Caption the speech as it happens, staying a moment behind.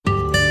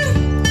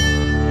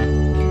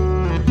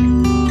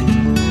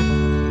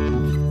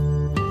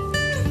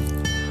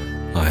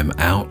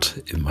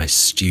in my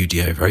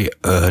studio very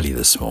early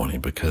this morning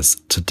because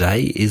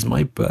today is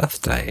my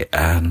birthday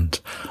and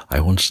I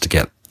wanted to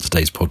get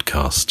today's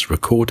podcast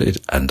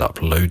recorded and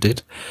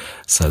uploaded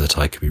so that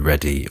I can be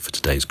ready for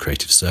today's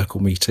Creative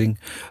Circle meeting,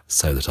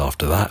 so that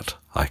after that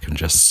I can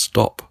just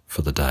stop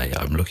for the day.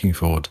 I'm looking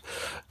forward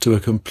to a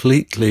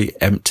completely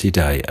empty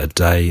day, a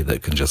day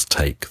that can just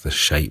take the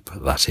shape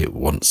that it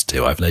wants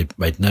to. I've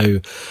made no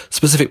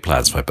specific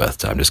plans for my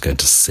birthday. I'm just going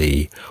to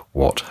see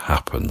what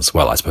happens.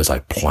 Well, I suppose I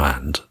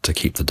planned to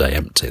keep the day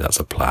empty. That's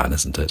a plan,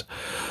 isn't it?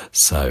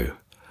 So,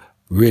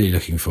 really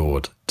looking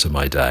forward to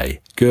my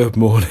day. Good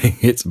morning.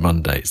 It's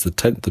Monday. It's the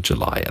 10th of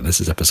July, and this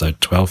is episode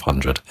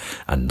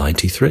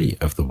 1293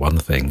 of the One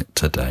Thing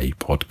Today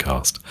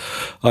podcast.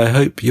 I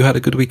hope you had a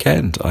good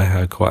weekend. I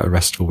had quite a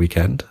restful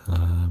weekend.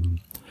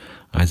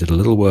 I did a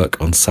little work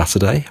on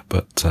Saturday,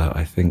 but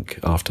I think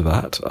after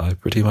that I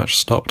pretty much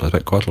stopped. I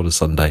spent quite a lot of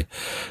Sunday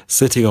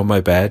sitting on my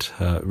bed,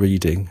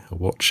 reading,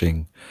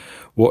 watching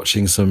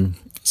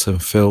some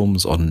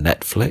films on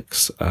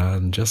Netflix,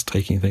 and just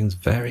taking things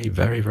very,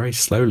 very, very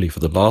slowly for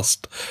the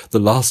last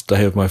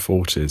day of my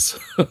 40s.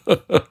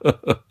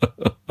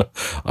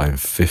 I'm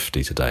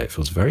 50 today. It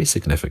feels very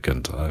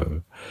significant.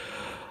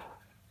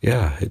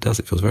 Yeah, it does.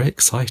 It feels very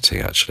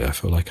exciting, actually. I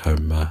feel like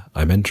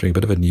I'm entering a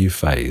bit of a new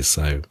phase,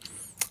 so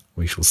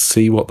we shall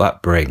see what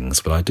that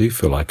brings. But I do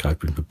feel like I've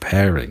been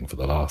preparing for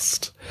the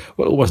last,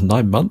 almost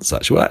 9 months,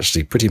 actually. Well,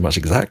 actually, pretty much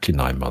exactly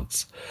 9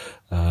 months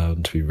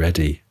to be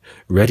ready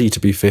to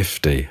be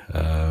 50.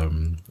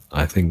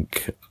 I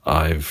think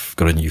I've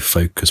got a new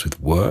focus with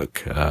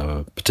work,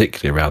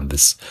 particularly around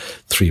this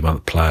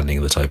 3-month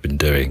planning that I've been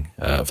doing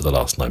for the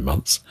last 9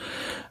 months.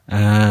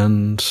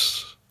 And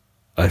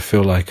I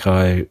feel like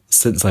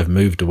since I've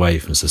moved away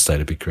from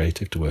Sustainably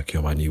Creative to working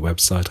on my new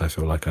website, I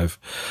feel like I've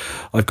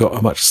got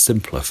a much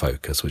simpler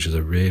focus, which is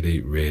a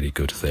really, really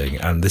good thing.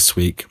 And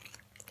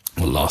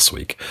last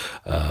week,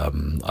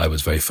 I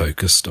was very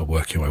focused on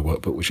working on my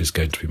workbook, which is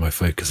going to be my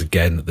focus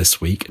again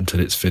this week until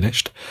it's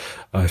finished.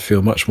 I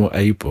feel much more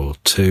able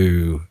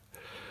to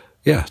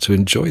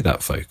enjoy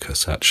that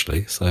focus,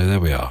 actually. So there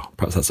we are.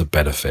 Perhaps that's a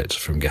benefit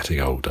from getting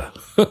older.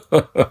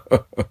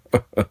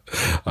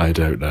 I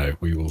don't know.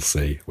 We will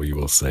see.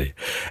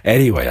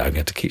 Anyway, I'm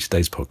going to keep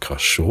today's podcast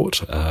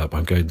short.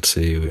 I'm going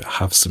to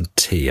have some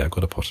tea. I've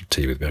got a pot of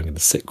tea with me. I'm going to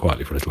sit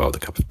quietly for a little while with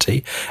a cup of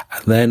tea,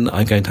 and then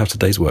I'm going to have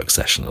today's work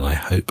session, and I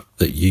hope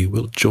that you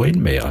will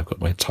join me. I've got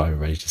my timer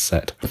ready to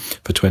set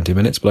for 20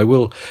 minutes, but I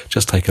will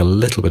just take a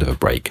little bit of a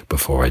break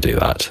before I do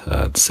that,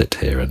 and sit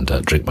here and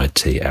drink my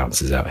tea.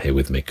 Ounce is out here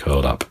with me,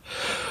 curled up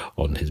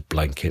on his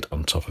blanket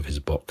on top of his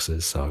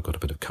boxes, so I've got a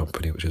bit of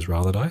company, which is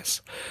rather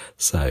nice.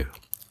 So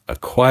a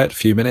quiet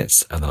few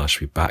minutes, and then I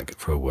shall be back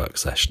for a work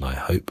session. I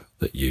hope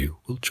that you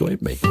will join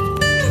me.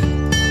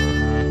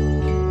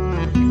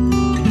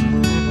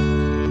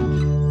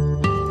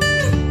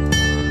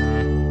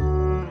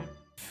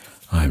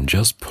 I'm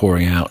just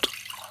pouring out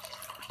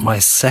my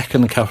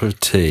second cup of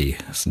tea,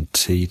 some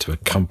tea to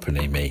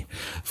accompany me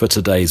for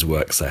today's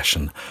work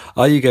session.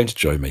 Are you going to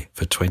join me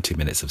for 20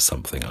 minutes of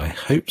something? I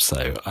hope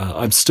so.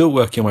 I'm still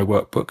working on my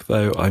workbook,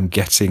 though I'm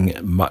getting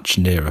much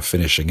nearer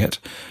finishing it.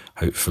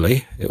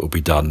 Hopefully it will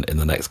be done in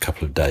the next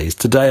couple of days.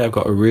 Today I've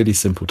got a really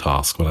simple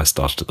task when I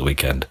started at the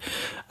weekend.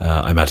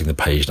 I'm adding the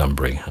page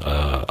numbering.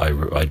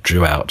 I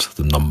drew out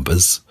the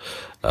numbers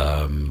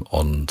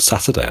on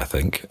Saturday, I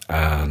think,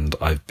 and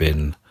I've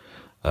been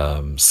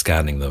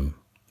scanning them.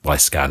 Well, I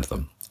scanned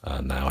them,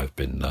 and now I've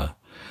been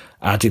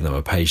adding them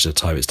a page at a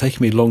time. It's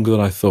taken me longer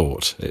than I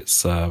thought.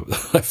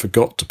 I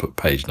forgot to put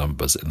page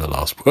numbers in the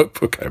last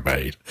workbook I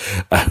made,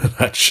 and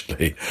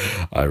actually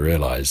I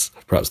realised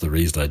perhaps the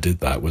reason I did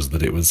that was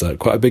that it was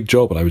quite a big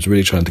job, and I was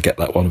really trying to get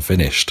that one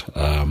finished.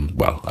 I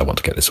want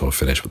to get this one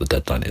finished, but the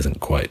deadline isn't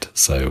quite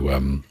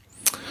so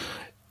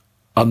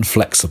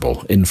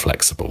inflexible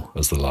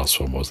as the last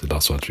one was. The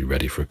last one had to be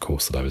ready for a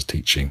course that I was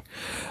teaching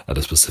at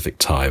a specific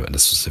time and a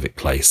specific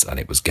place, and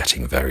it was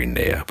getting very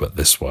near. But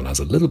this one has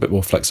a little bit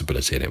more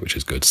flexibility in it, which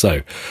is good.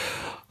 So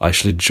I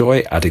shall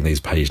enjoy adding these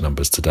page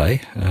numbers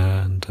today,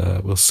 and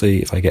we'll see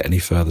if I get any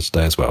further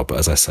today as well. But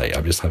as I say,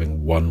 I'm just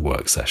having one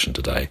work session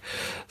today.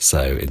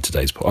 So in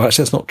today's...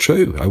 actually, that's not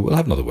true. I will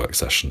have another work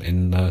session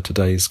in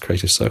today's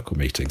Creative Circle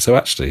meeting. So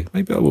actually,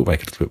 maybe I will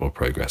make a little bit more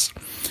progress.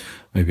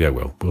 Maybe I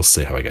will. We'll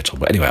see how I get on.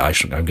 But anyway,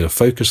 I'm going to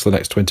focus for the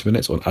next 20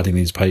 minutes on adding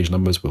these page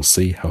numbers. We'll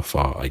see how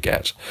far I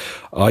get.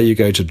 Are you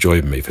going to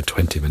join me for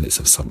 20 minutes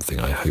of something?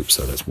 I hope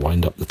so. Let's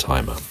wind up the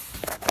timer.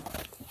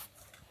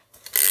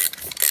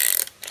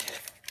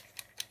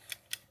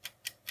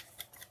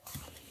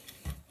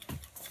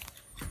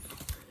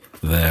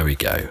 There we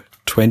go.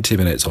 20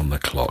 minutes on the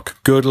clock.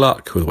 Good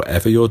luck with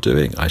whatever you're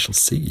doing. I shall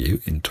see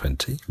you in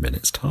 20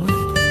 minutes'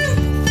 time.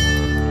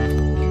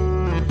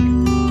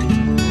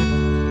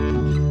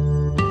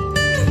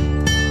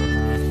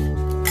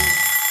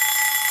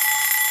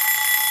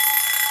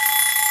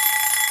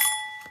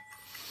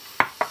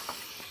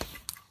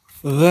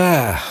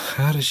 There,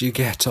 how did you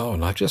get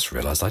on? I just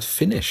realised I'd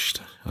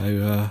finished.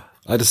 I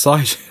I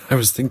decided, I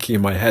was thinking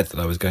in my head that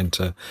I was going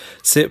to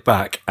sit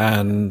back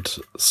and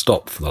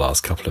stop for the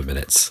last couple of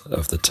minutes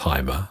of the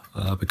timer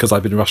because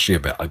I've been rushing a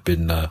bit. I've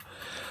been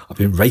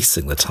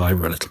racing the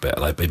timer a little bit,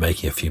 and I've been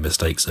making a few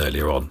mistakes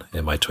earlier on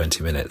in my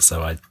 20 minutes.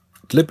 So I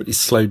deliberately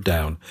slowed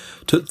down,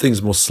 took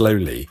things more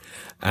slowly,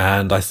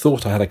 and I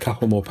thought I had a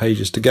couple more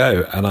pages to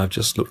go. And I've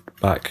just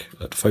looked back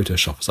at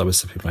Photoshop as I was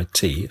sipping my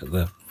tea at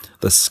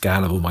the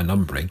scan of all my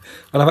numbering,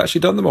 and I've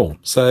actually done them all.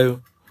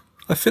 So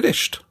I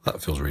finished.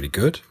 That feels really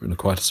good.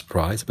 Quite a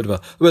surprise. A bit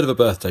of a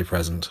birthday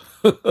present.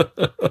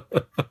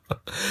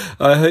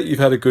 I hope you've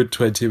had a good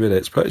 20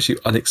 minutes. Perhaps you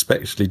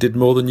unexpectedly did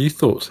more than you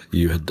thought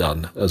you had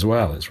done as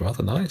well. It's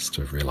rather nice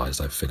to have realised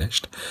I've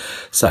finished.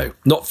 So,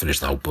 not finished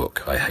the whole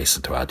book, I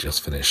hasten to add,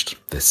 just finished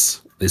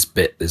this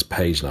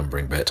page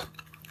numbering bit.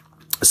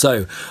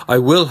 So I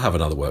will have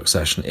another work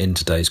session in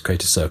today's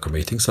Creative Circle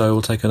meeting, so I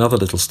will take another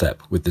little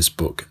step with this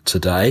book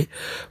today.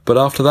 But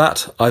after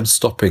that, I'm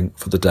stopping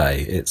for the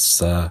day.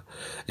 It's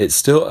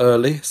still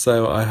early,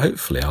 so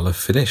hopefully I'll have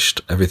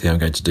finished everything I'm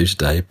going to do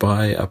today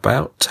by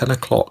about 10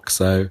 o'clock.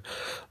 So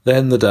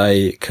then the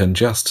day can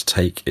just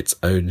take its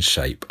own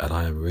shape, and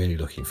I am really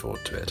looking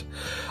forward to it.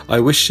 I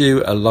wish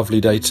you a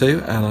lovely day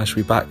too, and I shall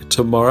be back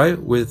tomorrow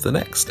with the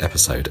next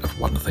episode of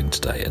One Thing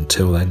Today.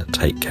 Until then,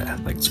 take care.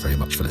 Thanks very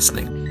much for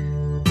listening.